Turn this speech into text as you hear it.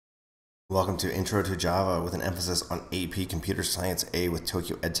Welcome to Intro to Java with an emphasis on AP Computer Science A with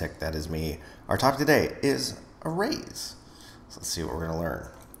Tokyo EdTech. That is me. Our topic today is arrays. So let's see what we're going to learn.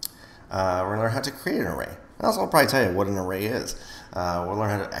 We're going to learn how to create an array. And also, I'll probably tell you what an array is. We'll learn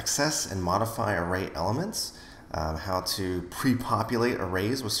how to access and modify array elements, how to pre-populate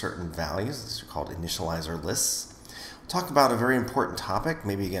arrays with certain values. These are called initializer lists. We'll talk about a very important topic,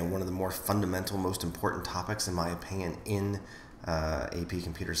 maybe again one of the more fundamental, most important topics in my opinion in AP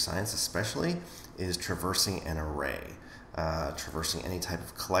Computer Science especially, is traversing an array. Traversing any type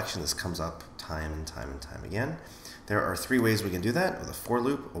of collection. This comes up time and time and time again. There are three ways we can do that: with a for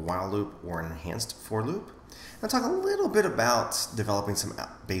loop, a while loop, or an enhanced for loop. I'll talk a little bit about developing some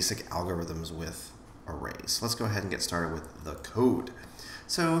basic algorithms with arrays. Let's go ahead and get started with the code.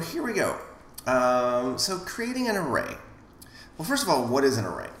 So here we go. So creating an array. Well, first of all, what is an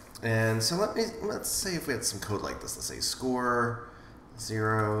array? And so let's say if we had some code like this. Let's say score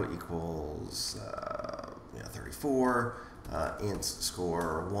 0 equals 34, int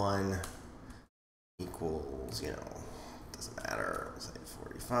score 1 equals, doesn't matter, let's say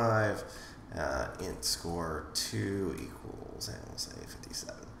 45, int score 2 equals, and we'll say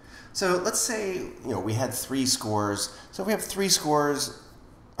 57. So let's say, we had three scores. So if we have three scores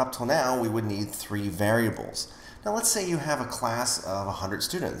up till now, we would need three variables. Now let's say you have a class of 100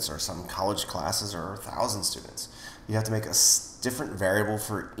 students, or some college classes are 1,000 students. You have to make a different variable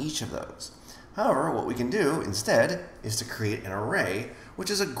for each of those. However, what we can do instead is to create an array, which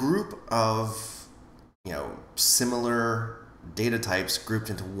is a group of similar data types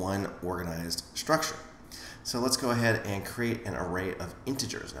grouped into one organized structure. So let's go ahead and create an array of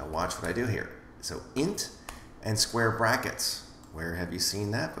integers. Now watch what I do here. So int and square brackets. Where have you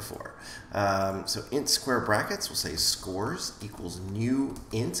seen that before? So int square brackets, we'll say scores equals new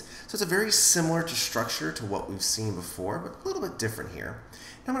int. So it's a very similar to structure to what we've seen before, but a little bit different here.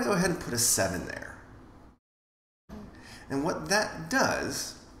 Now I'm going to go ahead and put a 7 there. And what that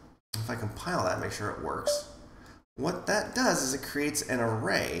does, if I compile that, make sure it works, what that does is it creates an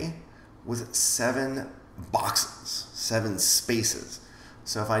array with 7 boxes, 7 spaces.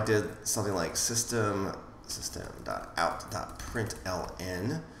 So if I did something like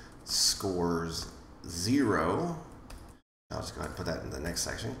system.out.println scores 0. I'll just go ahead and put that in the next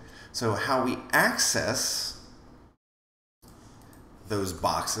section. So how we access those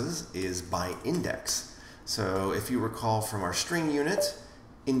boxes is by index. So if you recall from our string unit,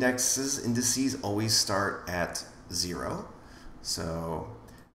 indices always start at 0. So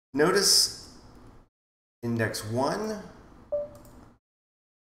notice index 1.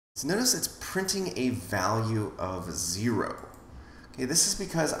 So notice it's printing a value of 0. Okay, this is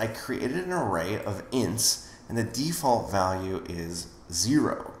because I created an array of ints, and the default value is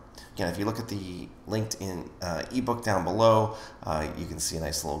 0. Again, if you look at the linked in ebook down below, you can see a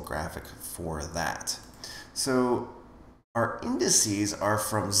nice little graphic for that. So our indices are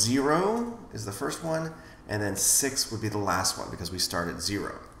from 0 is the first one, and then 6 would be the last one because we start at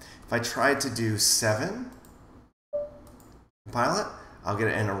 0. If I tried to do 7, compile it, I'll get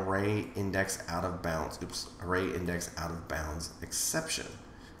an array index out of bounds. Array index out of bounds exception.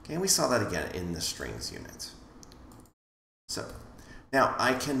 Okay, and we saw that again in the strings unit. So now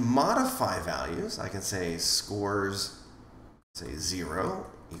I can modify values. I can say scores, say 0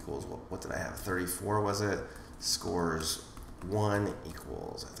 equals, what did I have? 34 was it? Scores 1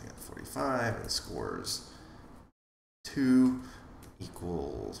 equals, I think 45, and scores 2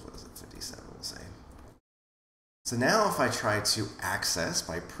 equals, what is it, 57, we'll say. So now if I try to access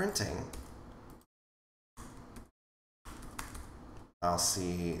by printing, I'll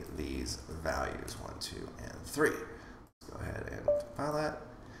see these values 1, 2, and 3. Let's go ahead and compile that.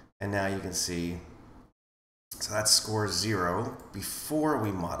 And now you can see, so that's score 0 before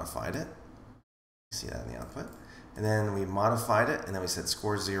we modified it. You see that in the output. And then we modified it, and then we said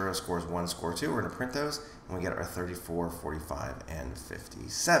score 0, scores 1, score 2. We're going to print those, and we get our 34, 45, and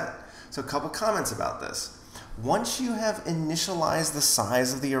 57. So a couple comments about this. Once you have initialized the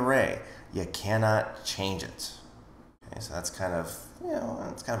size of the array, you cannot change it. Okay, so that's kind of,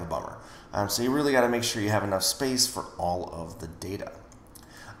 it's kind of a bummer. So you really got to make sure you have enough space for all of the data.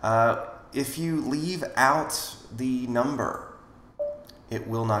 If you leave out the number, it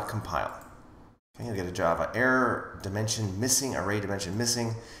will not compile. Okay, you'll get a Java error, dimension missing, array dimension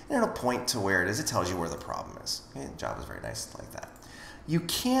missing, and it'll point to where it is. It tells you where the problem is. Okay, Java is very nice like that. You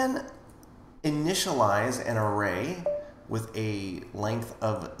can initialize an array with a length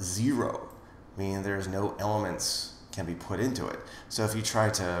of 0, meaning there's no elements can be put into it. So if you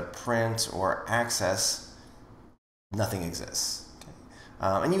try to print or access, nothing exists. Okay?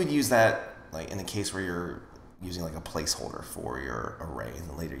 And you would use that like in the case where you're using like a placeholder for your array, and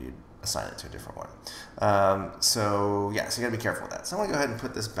then later you'd assign it to a different one. So yeah, so you gotta be careful with that. So I'm gonna go ahead and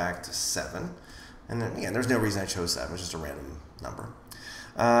put this back to 7. And then again, there's no reason I chose 7, it's just a random number.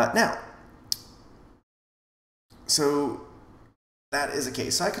 Now, so that is a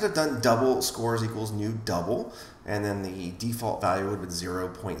case. So I could have done double scores equals new double, and then the default value would have been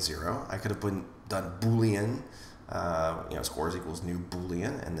 0.0. I could have done Boolean, scores equals new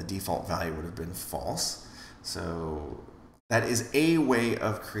Boolean, and the default value would have been false. So that is a way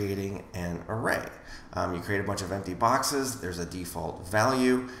of creating an array. You create a bunch of empty boxes, there's a default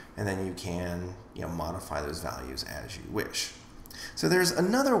value, and then you can modify those values as you wish. So there's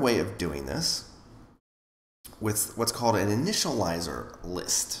another way of doing this with what's called an initializer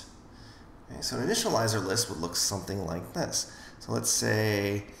list. Okay, so an initializer list would look something like this. So let's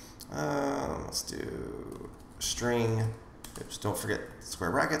say, let's do string, oops, don't forget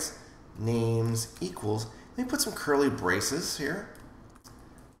square brackets, names equals, let me put some curly braces here.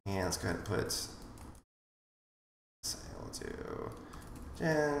 And let's go ahead and put, say we'll do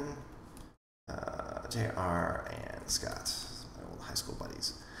Jen, JR, and Scott, my old high school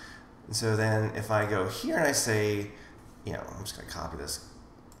buddies. And so then if I go here and I say, I'm just going to copy this.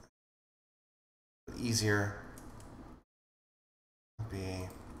 Easier. Copy.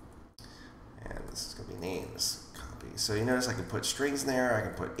 And this is going to be names. Copy. So you notice I can put strings in there. I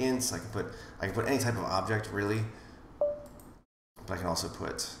can put ints. I can put any type of object really. But I can also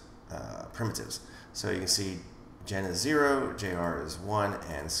put primitives. So you can see Jen is 0, JR is 1,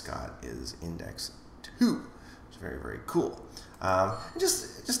 and Scott is index 2. Which is very, very cool.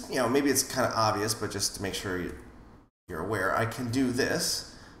 Just maybe it's kind of obvious, but just to make sure you're aware, I can do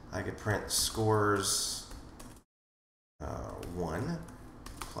this. I could print scores 1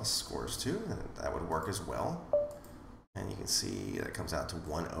 plus scores 2, and that would work as well. And you can see that comes out to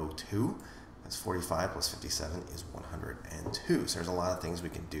 102. That's 45 plus 57 is 102. So there's a lot of things we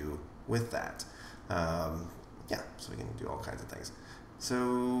can do with that. So we can do all kinds of things.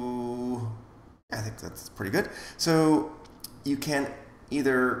 So I think that's pretty good. So you can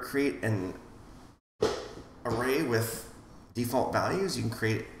either create an array with default values, you can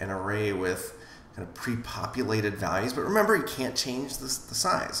create an array with kind of pre-populated values, but remember you can't change the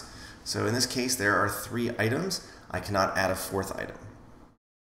size. So in this case there are 3 items, I cannot add a 4th item.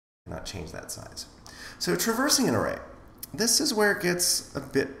 I cannot change that size. So traversing an array, this is where it gets a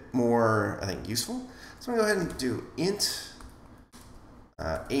bit more, I think, useful. So I'm going to go ahead and do int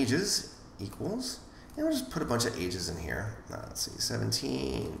ages equals, and we'll just put a bunch of ages in here. Let's see,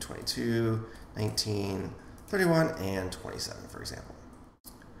 17, 22, 19, 31, and 27, for example.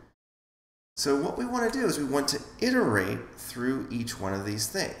 So what we want to do is we want to iterate through each one of these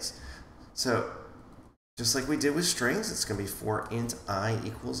things. So just like we did with strings, it's going to be for int I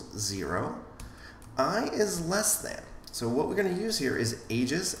equals 0. I is less than. So what we're going to use here is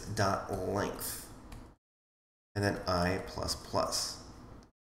ages.length. And then I plus plus.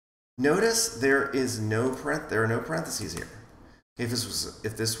 Notice there are no parentheses here. If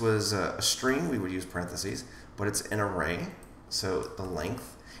this was a string, we would use parentheses, but it's an array, so the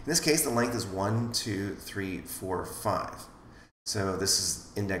length. In this case, the length is 1, 2, 3, 4, 5. So this is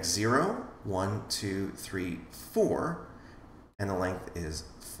index 0, 1, 2, 3, 4, and the length is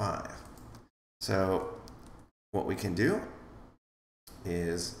 5. So what we can do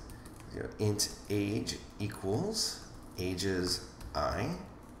is int age equals ages I.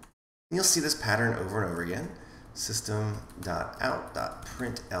 And you'll see this pattern over and over again.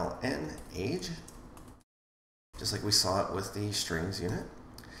 System.out.println age, just like we saw it with the strings unit.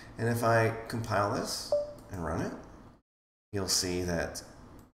 And if I compile this and run it, you'll see that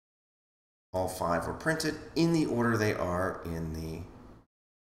all 5 were printed in the order they are in the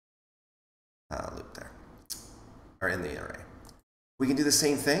loop there, or in the array. We can do the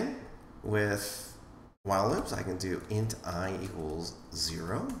same thing with while loops. I can do int I equals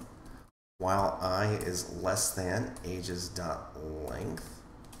 0, while I is less than ages.length,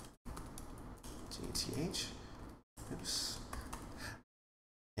 GTH, oops.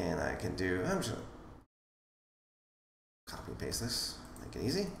 And I can do, I'm just going to copy and paste this, make it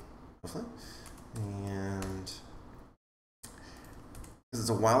easy, hopefully. And because it's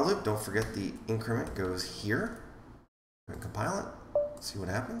a while loop, don't forget the increment goes here. Go ahead and compile it, see what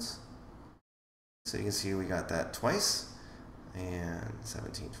happens. So you can see we got that twice, and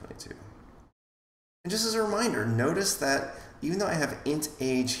 1722. And just as a reminder, notice that even though I have int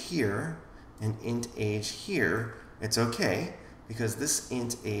age here and int age here, it's okay, because this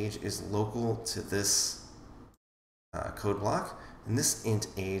int age is local to this code block, and this int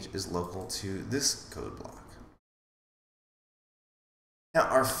age is local to this code block. Now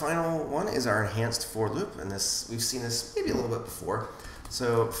our final one is our enhanced for loop, and this we've seen this maybe a little bit before.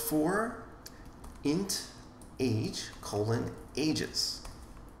 So for int age colon ages.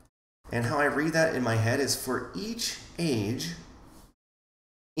 And how I read that in my head is for each age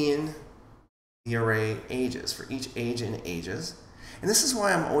in the array ages, for each age in ages. And this is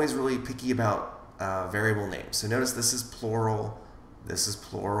why I'm always really picky about variable names. So notice this is plural, this is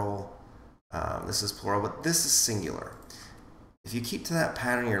plural, this is plural, but this is singular. If you keep to that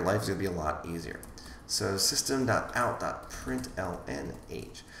pattern, your life is going to be a lot easier. So system.out.println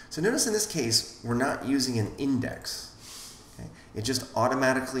age. So notice in this case, we're not using an index. Okay? It just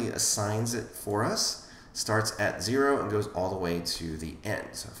automatically assigns it for us, starts at 0 and goes all the way to the end.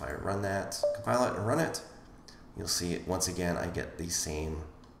 So if I run that, compile it and run it, you'll see it once again, I get the same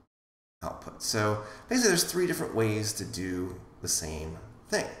output. So basically there's 3 different ways to do the same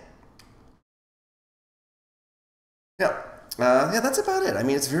thing. Now, yeah, that's about it. I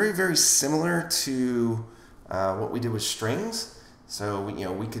mean, it's very, very similar to what we did with strings. So,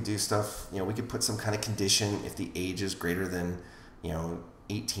 we could do stuff, we could put some kind of condition if the age is greater than,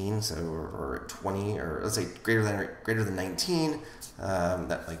 18, so, or 20, or let's say greater than 19,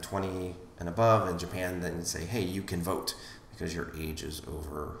 that like 20 and above in Japan, then say, hey, you can vote because your age is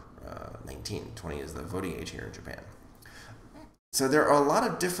over 19. 20 is the voting age here in Japan. So there are a lot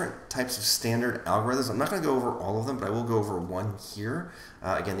of different types of standard algorithms. I'm not going to go over all of them, but I will go over one here.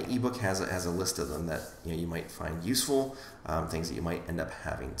 Again, the ebook has a list of them that you might find useful, things that you might end up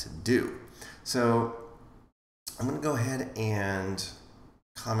having to do. So I'm going to go ahead and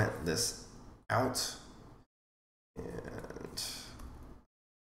comment this out, and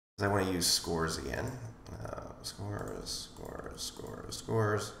I want to use scores again. Scores,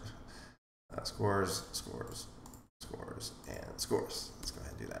 and scores. Let's go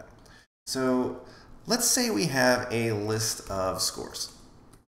ahead and do that. So let's say we have a list of scores,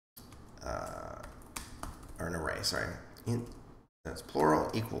 or an array, sorry. That's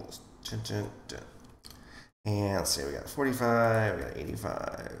plural equals. And let's say we got 45, we got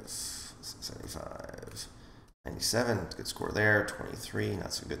 85, 75, 97, good score there, 23,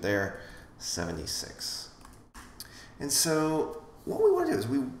 not so good there, 76. And so what we want to do is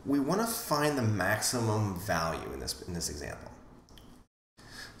we want to find the maximum value in this example.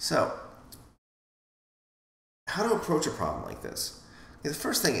 So how to approach a problem like this? Okay, the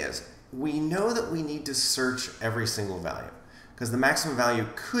first thing is we know that we need to search every single value because the maximum value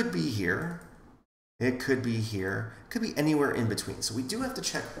could be here, it could be here, it could be anywhere in between. So we do have to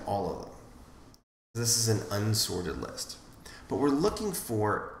check all of them. This is an unsorted list. But we're looking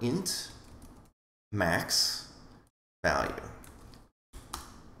for int max value.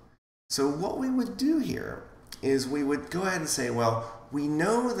 So what we would do here is we would go ahead and say, well, we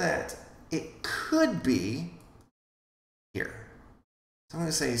know that it could be here. So I'm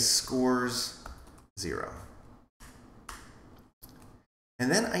going to say scores 0. And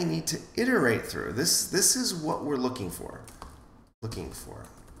then I need to iterate through. This is what we're looking for.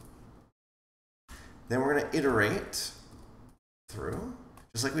 Then we're going to iterate through,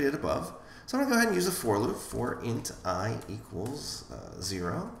 just like we did above. So I'm going to go ahead and use a for loop for int I equals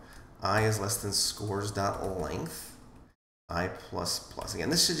 0. I is less than scores.length, I plus plus.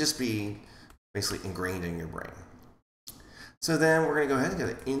 Again, this should just be basically ingrained in your brain. So then we're going to go ahead and get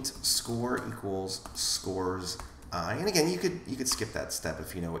an int score equals scores I. And again, you could skip that step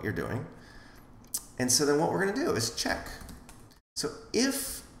if you know what you're doing. And so then what we're going to do is check. So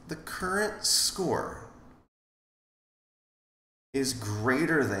if the current score is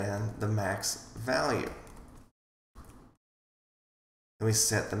greater than the max value, then we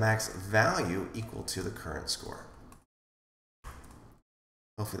set the max value equal to the current score.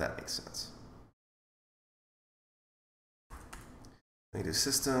 Hopefully that makes sense. We do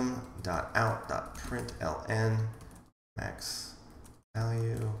system.out.println max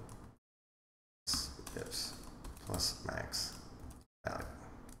value plus max value.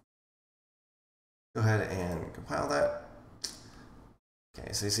 Go ahead and compile that.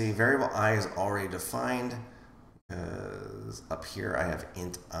 Okay, so you see variable I is already defined because up here I have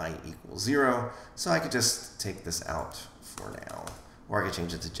int I equals 0. So I could just take this out for now, or I could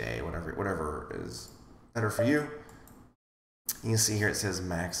change it to j, whatever is better for you. You can see here it says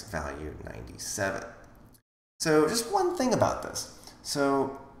max value 97. So just one thing about this.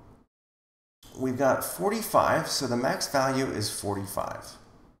 So we've got 45, so the max value is 45.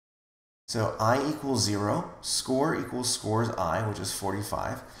 So I equals 0, score equals scores I, which is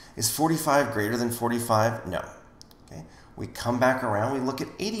 45. Is 45 greater than 45? No. Okay. We come back around, we look at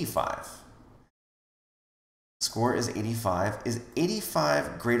 85. Score is 85. Is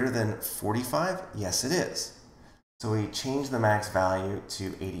 85 greater than 45? Yes, it is. So we change the max value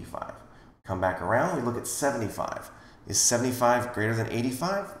to 85. Come back around, we look at 75. Is 75 greater than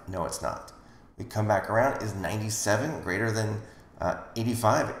 85? No, it's not. We come back around. Is 97 greater than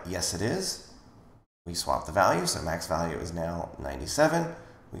 85? Yes, it is. We swap the value, so max value is now 97.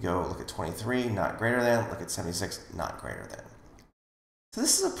 We go look at 23, not greater than. Look at 76, not greater than. So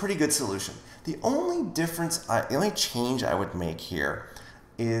this is a pretty good solution. The only difference, the only change I would make here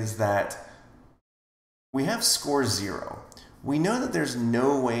is that we have score 0. We know that there's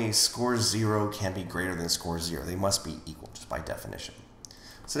no way score 0 can be greater than score 0. They must be equal, just by definition.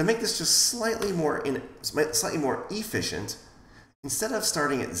 So to make this just slightly more efficient, instead of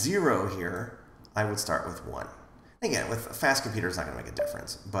starting at 0 here, I would start with 1. Again, with a fast computer, it's not going to make a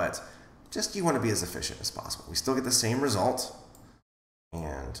difference, but just you want to be as efficient as possible. We still get the same result,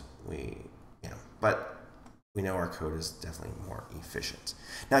 and but we know our code is definitely more efficient.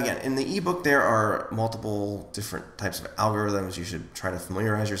 Now again, in the ebook there are multiple different types of algorithms you should try to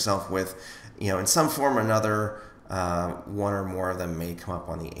familiarize yourself with. In some form or another, one or more of them may come up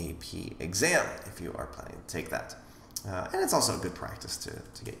on the AP exam if you are planning to take that. And it's also a good practice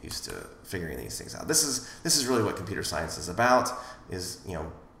to get used to figuring these things out. This is really what computer science is about, is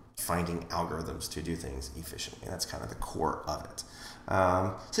finding algorithms to do things efficiently. That's kind of the core of it.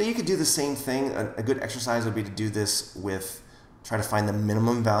 So you could do the same thing. A good exercise would be to do this with, try to find the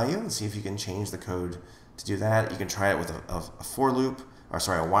minimum value and see if you can change the code to do that. You can try it with a for loop, or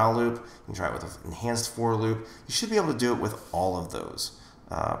sorry, a while loop. You can try it with an enhanced for loop. You should be able to do it with all of those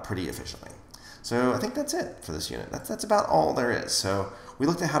pretty efficiently. So I think that's it for this unit. That's about all there is. So we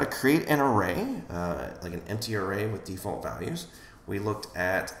looked at how to create an array, like an empty array with default values. We looked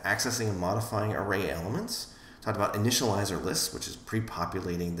at accessing and modifying array elements. Talked about initializer lists, which is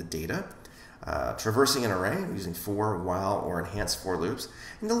pre-populating the data. Traversing an array using for, while, or enhanced for loops.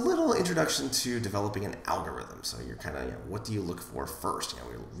 And a little introduction to developing an algorithm. So you're kind of, what do you look for first?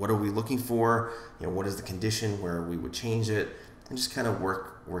 What are we looking for? What is the condition where we would change it? And just kind of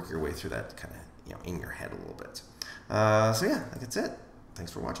work your way through that kind of in your head a little bit. So yeah, that's it.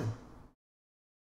 Thanks for watching.